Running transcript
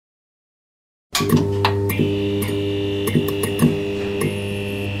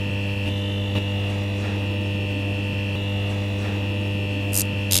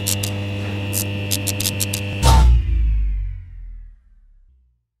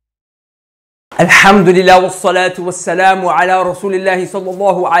Alhamdulillah wassalatu wassalamu ala Rasulillah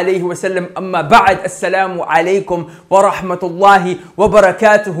sallallahu alayhi wa sallam, amma ba'd. Assalamu alaikum wa rahmatullahi wa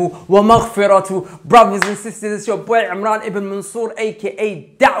barakatuhu wa maghfiratuh. Brothers and sisters, it's your boy Imran ibn Mansoor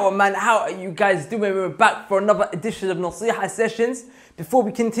aka Da'wah Man. How are you guys doing? We're back for another edition of Naseeha sessions. Before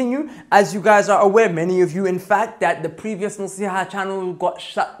we continue, as you guys are aware, many of you in fact, that the previous Naseeha channel got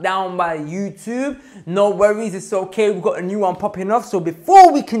shut down by YouTube. No worries, it's okay, we've got a new one popping off. So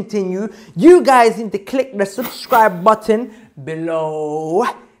before we continue, you guys need to click the subscribe button below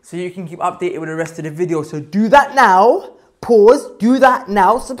so you can keep updated with the rest of the video. So do that now, pause, do that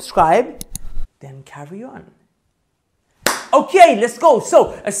now, subscribe, then carry on. Okay, let's go.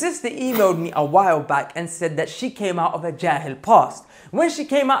 So a sister emailed me a while back and said that she came out of a jahil past. When she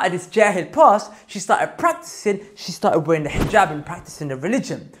came out of this jahil past, she started practicing, she started wearing the hijab and practicing the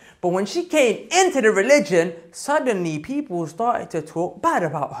religion. But when she came into the religion, suddenly people started to talk bad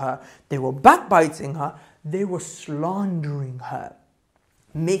about her. They were backbiting her, they were slandering her,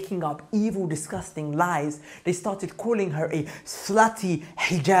 making up evil, disgusting lies. They started calling her a slutty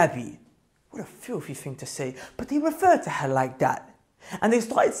hijabi. What a filthy thing to say, but they referred to her like that. And they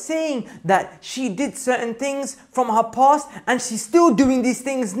started saying that she did certain things from her past and she's still doing these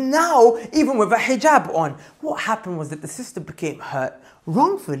things now, even with a hijab on. What happened was that the sister became hurt,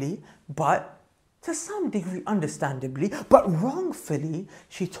 wrongfully, but to some degree understandably, but wrongfully,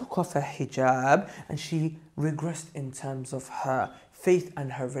 she took off her hijab and she regressed in terms of her faith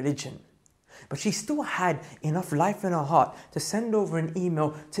and her religion. But she still had enough life in her heart to send over an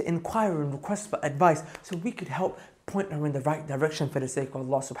email to inquire and request for advice so we could help point her in the right direction for the sake of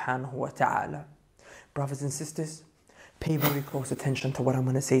Allah subhanahu wa ta'ala. Brothers and sisters, pay very close attention to what I'm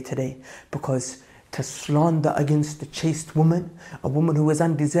going to say today, because to slander against a chaste woman, a woman who is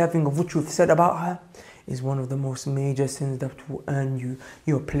undeserving of what you've said about her, is one of the most major sins that will earn you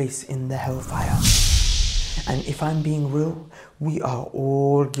your place in the hellfire. And if I'm being real, we are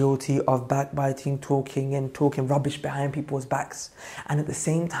all guilty of backbiting, talking rubbish behind people's backs. And at the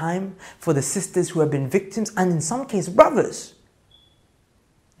same time, for the sisters who have been victims, and in some cases brothers,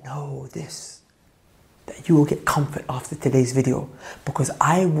 know this, that you will get comfort after today's video, because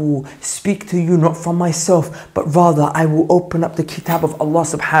I will speak to you not from myself, but rather I will open up the kitab of Allah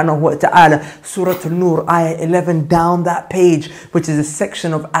subhanahu wa ta'ala, Surah Al-Nur, ayah 11, down that page, which is a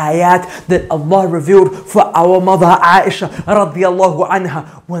section of ayat that Allah revealed for our mother Aisha radiyallahu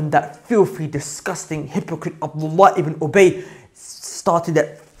anha, when that filthy, disgusting hypocrite Abdullah ibn Ubay started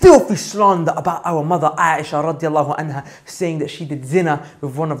that filthy slander about our mother Aisha radiyallahu anha, saying that she did zina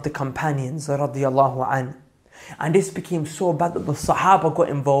with one of the companions radiyallahu anha. And this became so bad that the Sahaba got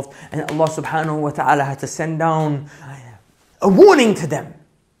involved, and Allah subhanahu wa ta'ala had to send down a warning to them.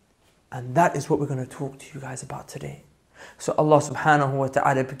 And that is what we're going to talk to you guys about today. So Allah subhanahu wa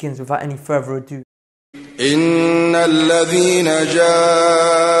ta'ala begins without any further ado. إن الذين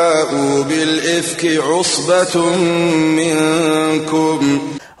جاءوا بالإفك عصبة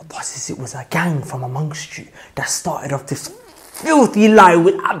منكم. Allah says it was a gang from amongst you that started off this filthy lie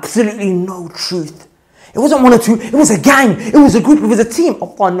with absolutely no truth. It wasn't one or two, it was a gang, it was a group, it was a team.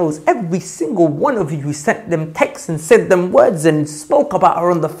 Allah knows every single one of you who sent them texts and said them words and spoke about her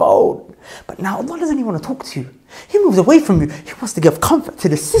on the phone. But now Allah doesn't even want to talk to you. He moves away from you. He wants to give comfort to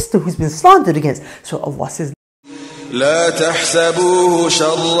the sister who's been slandered against. So Allah says, لا تحسبوه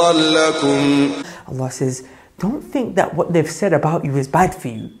شرا لكم. Allah says, don't think that what they've said about you is bad for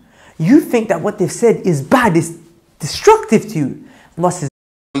you. You think that what they've said is bad, is destructive to you. Allah says,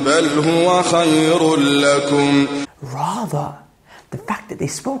 بل هو خير لكم. rather, the fact that they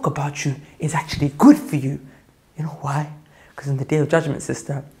spoke about you is actually good for you. You know why? Because in the day of judgment,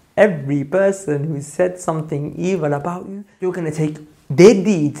 sister, every person who said something evil about you, you're going to take their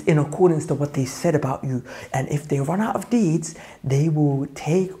deeds in accordance to what they said about you. And if they run out of deeds, they will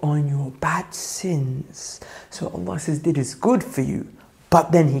take on your bad sins. So Allah says that is good for you.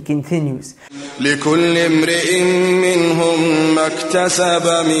 But then He continues, لكل امرئ منهم ما اكتسب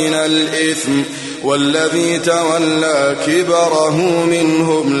من الإثم والذي تولى كبره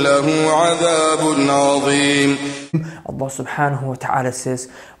منهم له عذاب عظيم. Allah subhanahu wa ta'ala says,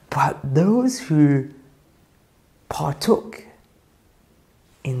 but those who partook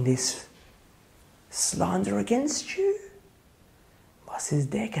in this slander against you, Allah says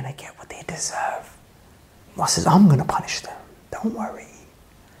they're going to get what they deserve. Allah says, I'm going to punish them. Don't worry.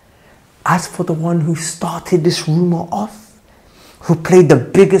 As for the one who started this rumor off, who played the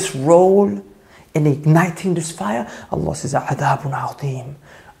biggest role in igniting this fire, Allah says, "Adabun ateem."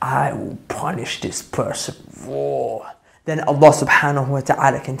 I will punish this person raw. Then Allah subhanahu wa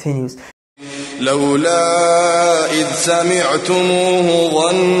ta'ala continues, لولا إذ سمعتموه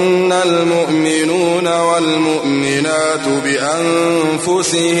ظن المؤمنون والمؤمنات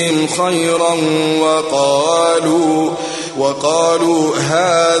بأنفسهم خيرا وقالوا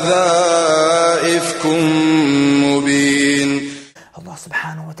هذا إفك مبين. Allah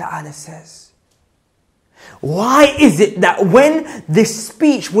subhanahu wa ta'ala says, why is it that when this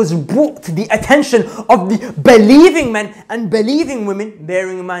speech was brought to the attention of the believing men and believing women,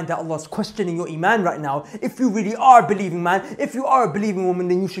 bearing in mind that Allah is questioning your iman right now, if you really are a believing man, if you are a believing woman,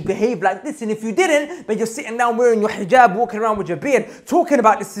 then you should behave like this, and if you didn't, then you're sitting down wearing your hijab, walking around with your beard, talking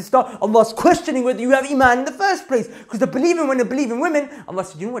about this sister, Allah is questioning whether you have iman in the first place, because the believing men and believing women, Allah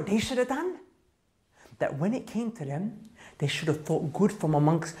said, you know what they should have done? That when it came to them, they should have thought good from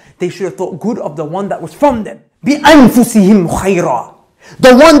amongst, they should have thought good of the one that was from them. بِأَنفُسِهِمْ خَيْرًا.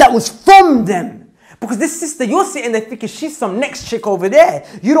 The one that was from them. Because this sister, you're sitting there thinking she's some next chick over there.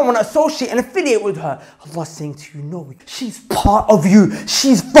 You don't want to associate and affiliate with her. Allah's saying to you, no, she's part of you.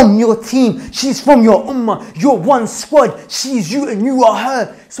 She's from your team. She's from your ummah. You're one squad. She's you and you are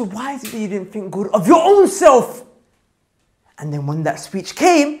her. So why is it that you didn't think good of your own self? And then when that speech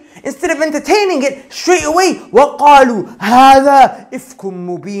came, instead of entertaining it, straight away, وَقَالُوا هَذَا إِفْكٌ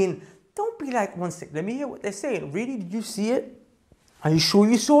مُبِينٌ. Don't be like, one sec, let me hear what they're saying. Really, did you see it? Are you sure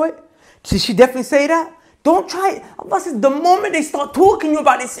you saw it? Did she definitely say that? Don't try it. Allah says, the moment they start talking to you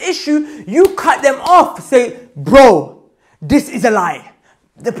about this issue, you cut them off. Say, bro, this is a lie.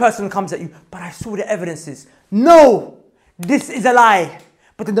 The person comes at you, but I saw the evidences. No, this is a lie.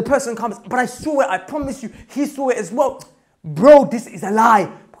 But then the person comes, but I saw it, I promise you, he saw it as well. Bro, this is a lie.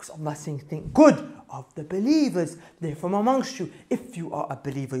 Because Allah is saying, think good of the believers. They're from amongst you, if you are a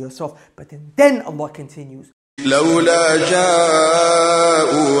believer yourself. But then Allah continues, لولا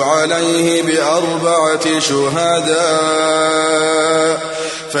جاءوا عليه بأربعة شهداء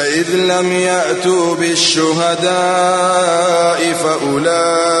فإذ لم يأتوا بالشهداء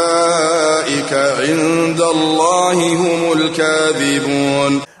فأولئك عند الله هم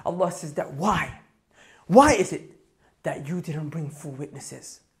الكاذبون. Allah says that why? Why is it that you didn't bring 4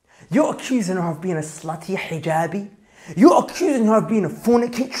 witnesses? You're accusing her of being a slutty hijabi. You're accusing her of being a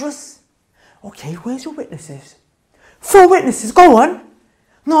fornicatress. Okay, where's your witnesses? 4 witnesses, go on.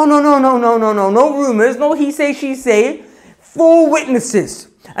 No rumors, no he say, she say. 4 witnesses.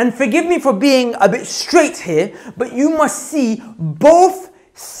 And forgive me for being a bit straight here, but you must see both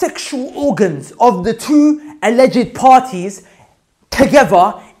sexual organs of the 2 alleged parties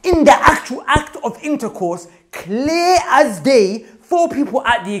together in the actual act of intercourse, clear as day, 4 people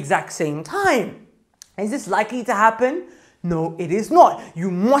at the exact same time. Is this likely to happen? No, it is not. You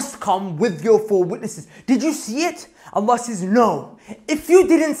must come with your 4 witnesses. Did you see it? Allah says no. If you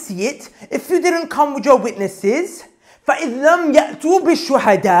didn't see it, if you didn't come with your witnesses, فَإِذْ لَمْ يَأْتُوا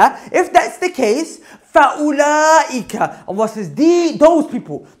بِالشُّهَدَاءِ, if that's the case, فَأُولَٰئِكَ, Allah says those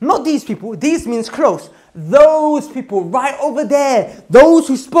people, not these people, these means close. Those people right over there, those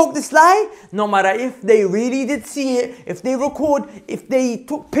who spoke this lie, no matter if they really did see it, if they record, if they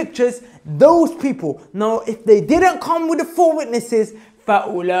took pictures, those people, no, if they didn't come with the 4 witnesses,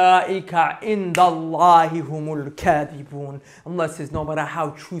 فَأُولَٰئِكَ عِنْدَ اللَّهِ هُمُ الْكَاذِبُونَ. Allah says, no matter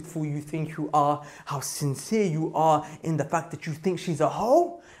how truthful you think you are, how sincere you are in the fact that you think she's a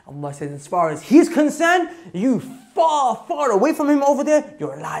hoe, Allah says, as far as He's concerned, you far away from Him over there,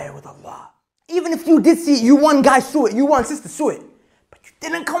 you're a liar with Allah. Even if you did see it, you one guy saw it, you one sister saw it, but you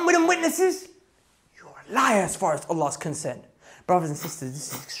didn't come with them witnesses, you're a liar as far as Allah is concerned. Brothers and sisters,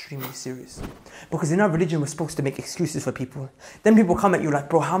 this is extremely serious. Because in our religion, we're supposed to make excuses for people. Then people come at you like,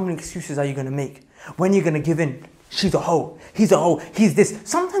 bro, how many excuses are you going to make? When are you going to give in? She's a hoe, he's this.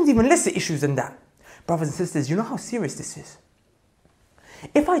 Sometimes even lesser issues than that. Brothers and sisters, you know how serious this is?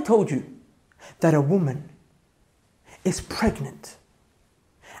 If I told you that a woman is pregnant,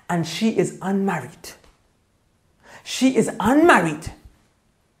 and she is unmarried. She is unmarried.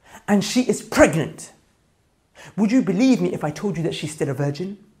 And she is pregnant. Would you believe me if I told you that she's still a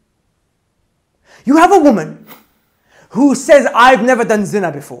virgin? You have a woman who says, I've never done zina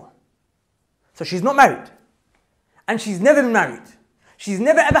before. So she's not married. And she's never been married. She's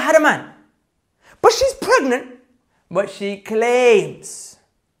never ever had a man. But she's pregnant. But she claims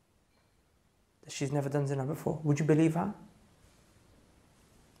that she's never done zina before. Would you believe her?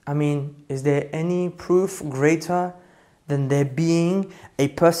 I mean, is there any proof greater than there being a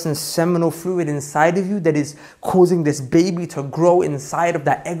person's seminal fluid inside of you that is causing this baby to grow inside of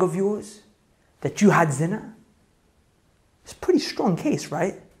that egg of yours? That you had zina? It's a pretty strong case,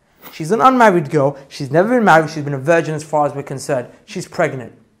 right? She's an unmarried girl. She's never been married. She's been a virgin as far as we're concerned. She's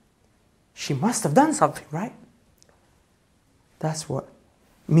pregnant. She must have done something, right? That's what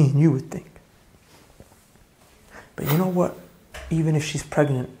me and you would think. But you know what? Even if she's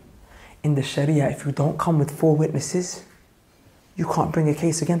pregnant, in the Sharia, if you don't come with 4 witnesses, you can't bring a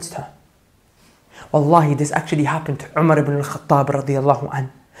case against her. Wallahi, this actually happened to Umar ibn al-Khattab radiyallahu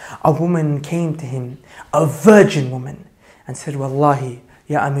anh. A woman came to him, a virgin woman, and said, Wallahi,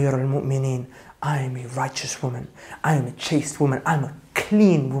 Ya Amir al-Mu'mineen, I am a righteous woman. I am a chaste woman. I'm a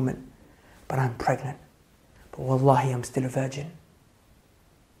clean woman. But I'm pregnant. But Wallahi, I'm still a virgin.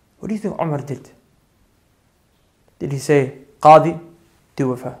 What do you think Umar did? Did he say, Qadi, deal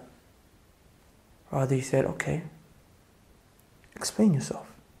with her? Rather, he said, okay, explain yourself.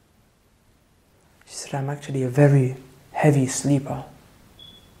 She said, I'm actually a very heavy sleeper.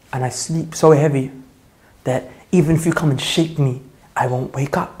 And I sleep so heavy that even if you come and shake me, I won't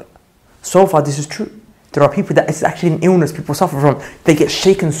wake up. So far, this is true. There are people that it's actually an illness people suffer from. They get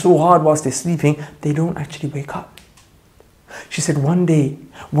shaken so hard whilst they're sleeping, they don't actually wake up. She said, one day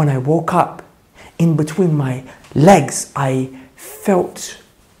when I woke up, in between my legs, I felt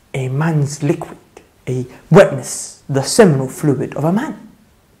a man's liquid, a wetness, the seminal fluid of a man.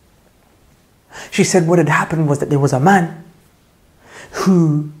 She said what had happened was that there was a man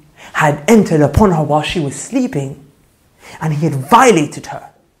who had entered upon her while she was sleeping, and he had violated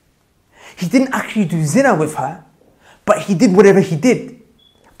her. He didn't actually do zina with her, but he did whatever he did.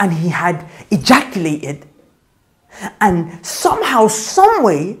 And he had ejaculated. And somehow, some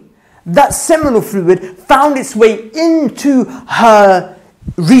way, that seminal fluid found its way into her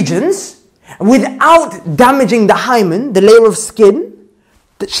regions without damaging the hymen, the layer of skin,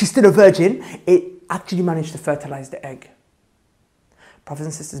 that she's still a virgin. It actually managed to fertilize the egg. Brothers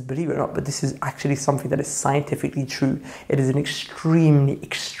and sisters, believe it or not, but this is actually something that is scientifically true. It is an extremely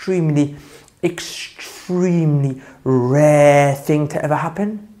rare thing to ever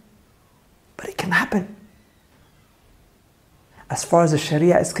happen. But it can happen. As far as the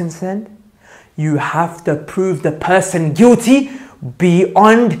Sharia is concerned, you have to prove the person guilty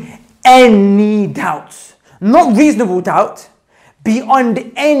beyond any doubt. Not reasonable doubt.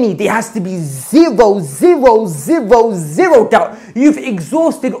 Beyond any, there has to be 0, 0, 0, 0 doubt. You've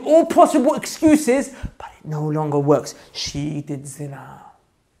exhausted all possible excuses, but it no longer works. She did zina.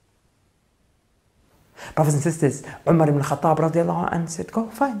 Brothers and sisters, Umar ibn Khattab radiallahu anh said, go,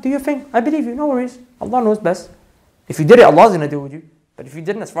 fine, do your thing. I believe you, no worries. Allah knows best. If you did it, Allah's going to deal with you. But if you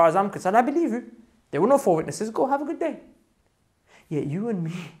didn't, as far as I'm concerned, I believe you. There were no 4 witnesses. Go, have a good day. Yet you and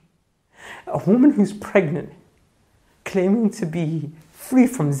me, a woman who's pregnant, claiming to be free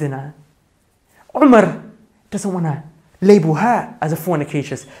from zina. Umar doesn't want to label her as a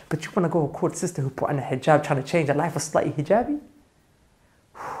fornicatress, but you want to go a court sister who put on a hijab trying to change her life for slightly hijabi?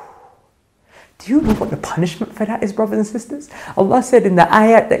 Do you know what the punishment for that is, brothers and sisters? Allah said in the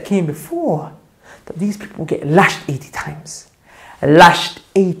ayat that came before that these people get lashed 80 times. Lashed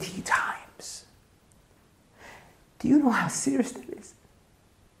 80 times. Do you know how serious that is?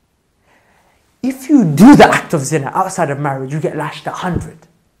 If you do the act of zina outside of marriage, you get lashed 100.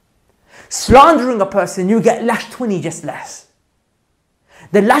 Slandering a person, you get lashed 20, just less.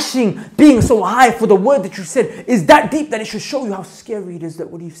 The lashing being so high for the word that you said is that deep that it should show you how scary it is that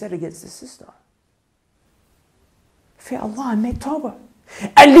what you've said against the sister. Fear Allah and make tawbah.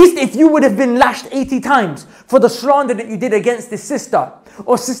 At least if you would have been lashed 80 times for the slander that you did against this sister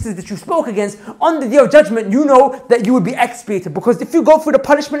or sisters that you spoke against, on the day of judgment, you know that you would be expiated. Because if you go through the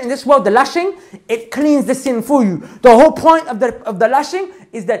punishment in this world, the lashing, it cleans the sin for you. The whole point of the lashing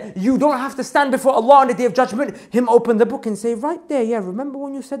is that you don't have to stand before Allah on the day of judgment, Him open the book and say, right there, yeah, remember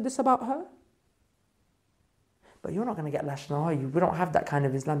when you said this about her? But you're not going to get lashed now, are you? We don't have that kind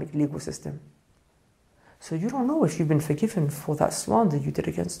of Islamic legal system. So you don't know if you've been forgiven for that slander you did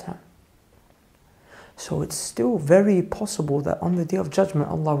against her. So it's still very possible that on the day of judgment,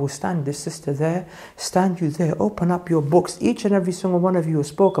 Allah will stand this sister there, stand you there, open up your books, each and every single one of you who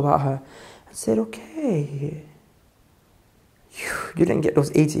spoke about her, and said, okay, you didn't get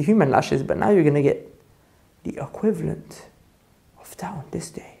those 80 human lashes, but now you're going to get the equivalent of that on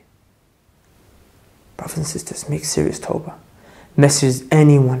this day. Brothers and sisters, make serious tawbah. Message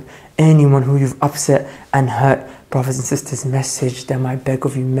anyone who you've upset and hurt. Brothers and sisters, message them. I beg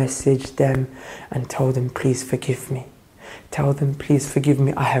of you, message them and tell them, please forgive me. Tell them, please forgive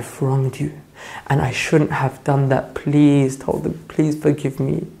me. I have wronged you and I shouldn't have done that. Please tell them, please forgive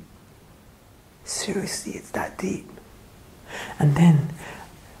me. Seriously, it's that deep. And then,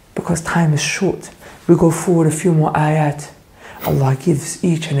 because time is short, we go forward a few more ayat. Allah gives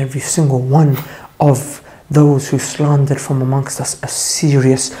each and every single one of those who slandered from amongst us a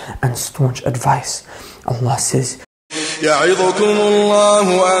serious and staunch advice. Allah says, يعظكم الله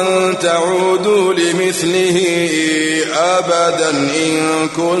أن تعودوا لمثله أبدا إن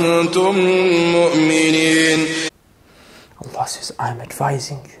كنتم مؤمنين. Allah says, I am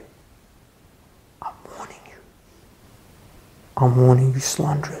advising you. I'm warning you. I'm warning you,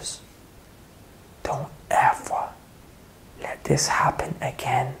 slanderers. Don't ever let this happen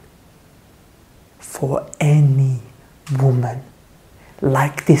again for any woman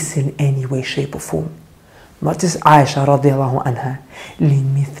like this in any way, shape or form. Not just Aisha radiallahu anha.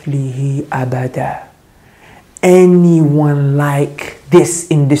 لِمِثْلِهِ أَبَدًا. Anyone like this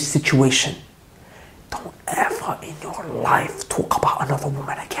in this situation. Don't ever in your life talk about another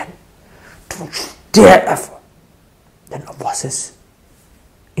woman again. Don't you dare ever. Then Allah says,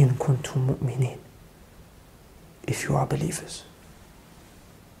 إِن كُنتُم مُؤْمِنِينَ. If you are believers.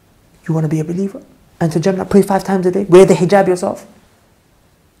 You want to be a believer? And to Jannah, pray 5 times a day? Wear the hijab yourself?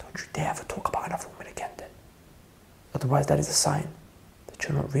 Don't you dare ever talk about another woman again then. Otherwise that is a sign that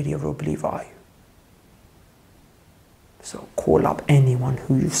you're not really a real believer, are you? So call up anyone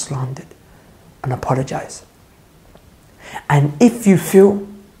who you slandered and apologize. And if you feel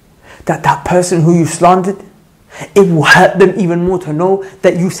that that person who you slandered, it will hurt them even more to know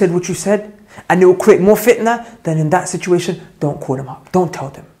that you said what you said, and it will create more fitna, then in that situation, don't call them up. Don't tell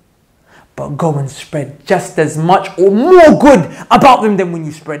them. But go and spread just as much or more good about them than when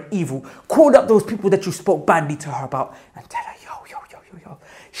you spread evil. Call up those people that you spoke badly to her about and tell her, yo,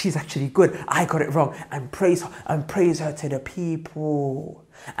 she's actually good. I got it wrong. And praise her to the people.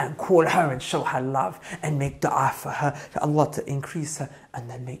 And call her and show her love and make dua for her, for Allah to increase her, and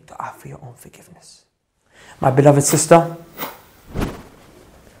then make dua for your own forgiveness. My beloved sister,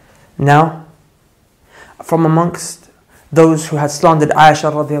 now, from amongst those who had slandered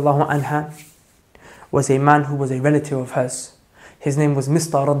Aisha radiallahu anha was a man who was a relative of hers. His name was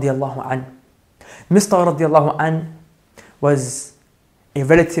Mistah radiallahu an. Mistah radiallahu an was a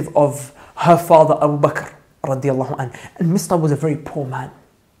relative of her father Abu Bakr radiallahu an. And Mistah was a very poor man.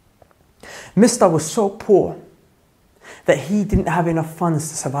 Mistah was so poor that he didn't have enough funds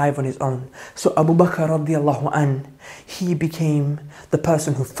to survive on his own. So Abu Bakr radiallahu an, he became the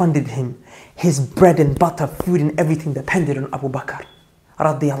person who funded him. His bread and butter, food and everything depended on Abu Bakr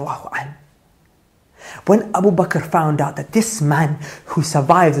radiallahu an. When Abu Bakr found out that this man who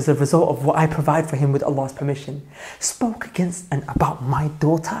survives as a result of what I provide for him with Allah's permission spoke against and about my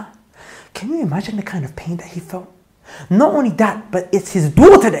daughter, can you imagine the kind of pain that he felt? Not only that, but it's his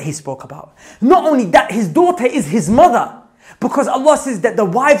daughter that he spoke about. Not only that, his daughter is his mother. Because Allah says that the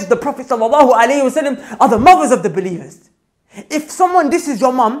wives of the Prophet ﷺ are the mothers of the believers. If someone disses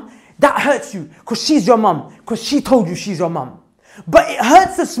your mum, that hurts you because she's your mum, because she told you she's your mum. But it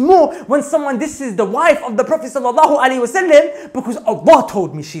hurts us more when someone disses the wife of the Prophet ﷺ because Allah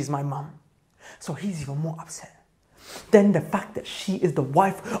told me she's my mum. So he's even more upset than the fact that she is the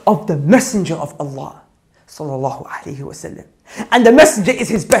wife of the Messenger of Allah sallallahu alaihi wasallam, and the Messenger is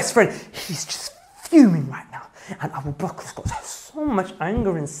his best friend. He's just fuming right now, and Abu Bakr's got so much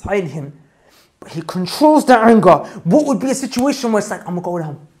anger inside him, but he controls that anger. What would be a situation where it's like, I'm gonna go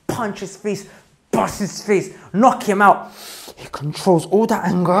down, punch his face, bust his face, knock him out? He controls all that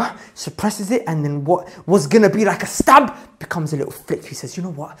anger, suppresses it, and then what was gonna be like a stab becomes a little flick. He says, you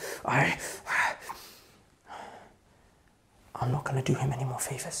know what, I'm not gonna do him any more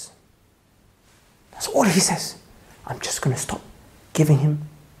favors. That's all he says. I'm just going to stop giving him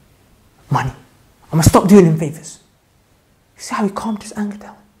money. I'm going to stop doing him favors. You see how he calmed his anger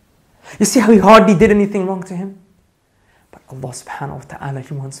down? You see how he hardly did anything wrong to him? But Allah subhanahu wa ta'ala,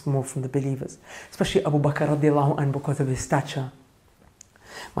 He wants more from the believers. Especially Abu Bakr radiallahu anhu because of his stature.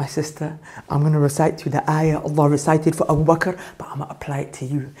 My sister, I'm going to recite to you the ayah Allah recited for Abu Bakr, but I'm going to apply it to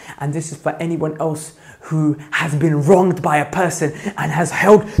you. And this is for anyone else who has been wronged by a person and has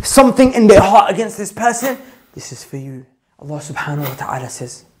held something in their heart against this person. This is for you. Allah subhanahu wa ta'ala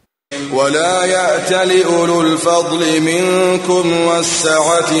says, ولا يأتل أولو الفضل منكم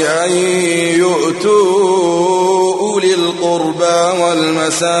والسعة أن يؤتوا أولي القربى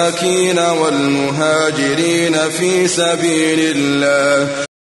والمساكين والمهاجرين في سبيل الله.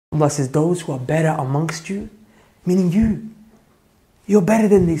 Allah says, those who are better amongst you, meaning you're better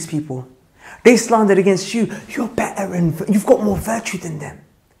than these people. They slandered against you, you're better and you've got more virtue than them.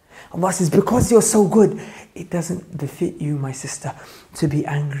 Allah says, because you're so good, it doesn't befit you, my sister, to be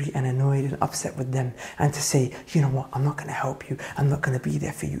angry and annoyed and upset with them and to say, you know what, I'm not going to help you, I'm not going to be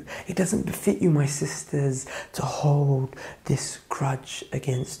there for you. It doesn't befit you, my sisters, to hold this grudge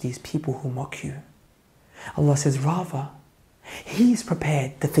against these people who mock you. Allah says, rather, He's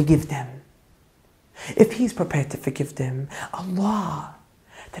prepared to forgive them. If He's prepared to forgive them, Allah,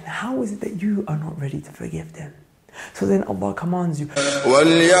 then how is it that you are not ready to forgive them? So then Allah commands you.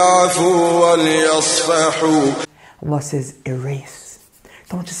 وَلْيَعْفُوا وَلْيَصْفَحُوا. Allah says, erase.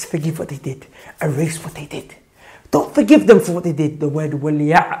 Don't just forgive what they did. Erase what they did. Don't forgive them for what they did. The word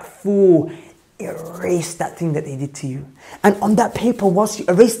وَلْيَعْفُوا. Erase that thing that they did to you. And on that paper, whilst you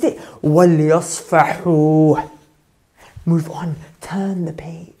erased it, وَلْيَصْفَحُوا. Move on. Turn the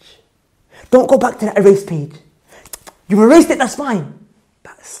page. Don't go back to that erased page. You erased it, that's fine.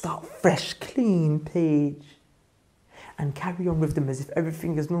 But start fresh, clean page. And carry on with them as if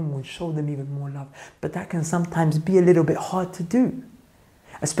everything is normal and show them even more love. But that can sometimes be a little bit hard to do.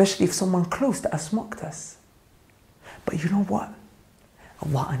 Especially if someone close that has mocked us. But you know what?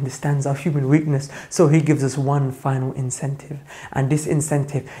 Allah understands our human weakness. So He gives us one final incentive. And this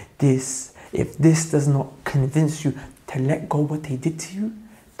incentive, if this does not convince you to let go what they did to you,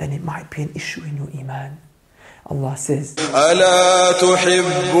 then it might be an issue in your iman. Allah says, ألا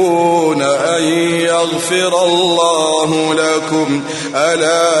تحبون أن يغفر الله لكم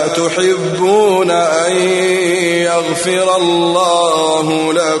ألا تحبون أن يغفر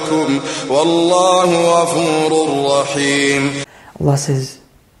الله لكم والله غفور رحيم. Allah says,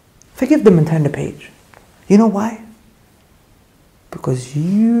 forgive them and turn the page. You know why? Because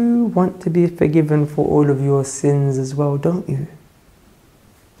you want to be forgiven for all of your sins as well, don't you?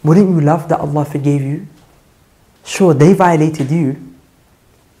 Wouldn't you love that Allah forgave you? Sure, they violated you,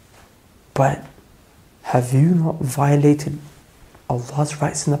 but have you not violated Allah's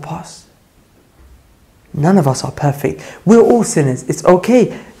rights in the past? None of us are perfect. We're all sinners. It's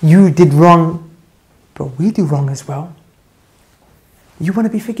okay. You did wrong, but we do wrong as well. You want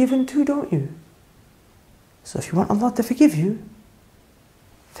to be forgiven too, don't you? So if you want Allah to forgive you,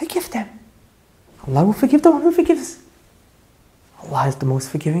 forgive them. Allah will forgive the one who forgives. Allah is the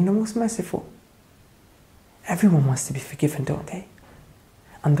most forgiving, the most merciful. Everyone wants to be forgiven, don't they?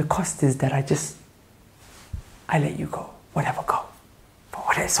 And the cost is that I let you go. Whatever, go. But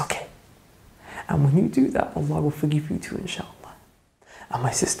whatever, it's okay. And when you do that, Allah will forgive you too, inshallah. And my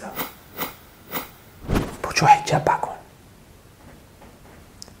sister, put your hijab back on.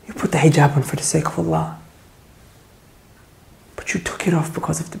 You put the hijab on for the sake of Allah. But you took it off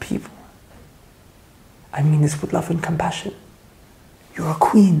because of the people. I mean this with love and compassion. You're a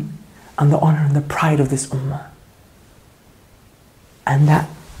queen. And the honor and the pride of this ummah. And that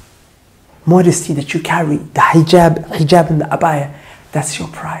modesty that you carry, the hijab and the abaya, that's your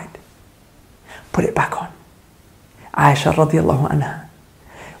pride. Put it back on. Aisha radiallahu anha,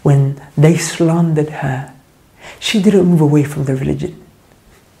 when they slandered her, she didn't move away from the religion.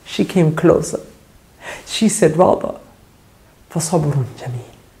 She came closer. She said, rather, فَصَبْرٌ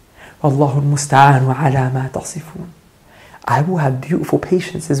جَمِيلٌ وَاللَّهُ الْمُسْتَعَانُ عَلَى مَا تَصِفُونَ. I will have beautiful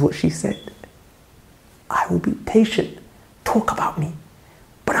patience, is what she said. I will be patient. Talk about me.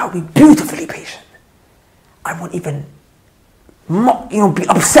 But I'll be beautifully patient. I won't even be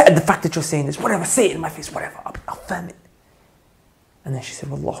upset at the fact that you're saying this. Whatever, say it in my face, whatever. I'll firm it. And then she said,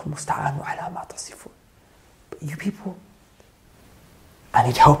 Wallahu musta'anu ala ma tasifun. But you people, I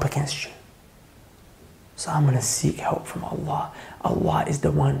need help against you. So I'm going to seek help from Allah. Allah is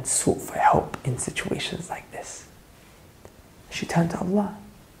the one sought for help in situations like this. She turned to Allah.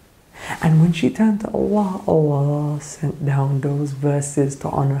 And when she turned to Allah, Allah sent down those verses to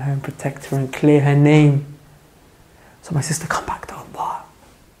honor her and protect her and clear her name. So my sister, come back to Allah.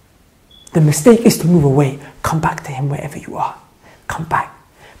 The mistake is to move away. Come back to Him wherever you are. Come back.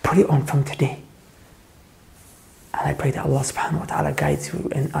 Put it on from today. And I pray that Allah subhanahu wa ta'ala guides you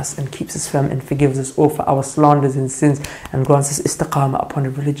and us and keeps us firm and forgives us all for our slanders and sins and grants us istiqamah upon the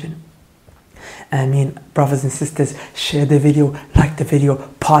religion. I mean, brothers and sisters, share the video, like the video,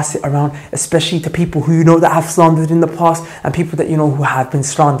 pass it around, especially to people who you know that have slandered in the past and people that you know who have been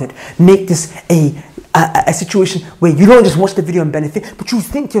slandered. Make this a situation where you don't just watch the video and benefit, but you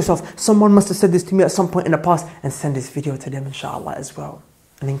think to yourself, someone must have said this to me at some point in the past, and send this video to them, inshallah, as well.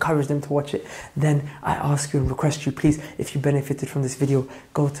 And encourage them to watch it. Then I ask you and request you, please, if you benefited from this video,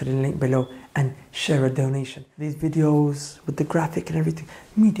 go to the link below and share a donation. These videos with the graphic and everything,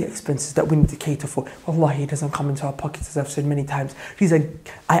 media expenses that we need to cater for. Wallahi, it doesn't come into our pockets, as I've said many times. These are,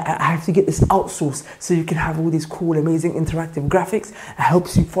 I have to get this outsourced so you can have all these cool, amazing, interactive graphics. It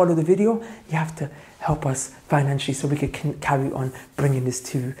helps you follow the video. You have to help us financially so we can carry on bringing this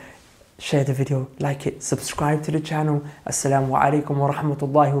to you. Share the video, like it, subscribe to the channel. Assalamu alaikum wa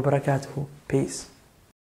rahmatullahi wa barakatuhu. Peace.